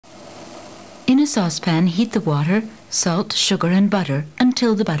a saucepan, heat the water, salt, sugar and butter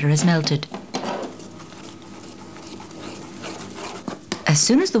until the butter is melted. As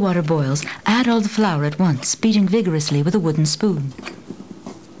soon as the water boils, add all the flour at once, beating vigorously with a wooden spoon.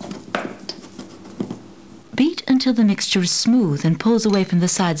 Beat until the mixture is smooth and pulls away from the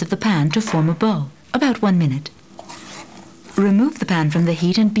sides of the pan to form a ball, about 1 minute. Remove the pan from the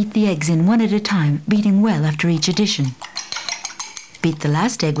heat and beat the eggs in one at a time, beating well after each addition. Beat the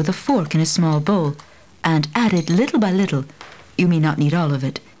last egg with a fork in a small bowl and add it little by little. You may not need all of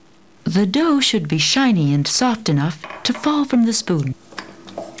it. The dough should be shiny and soft enough to fall from the spoon.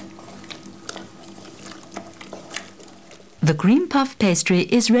 The cream puff pastry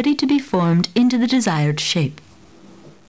is ready to be formed into the desired shape.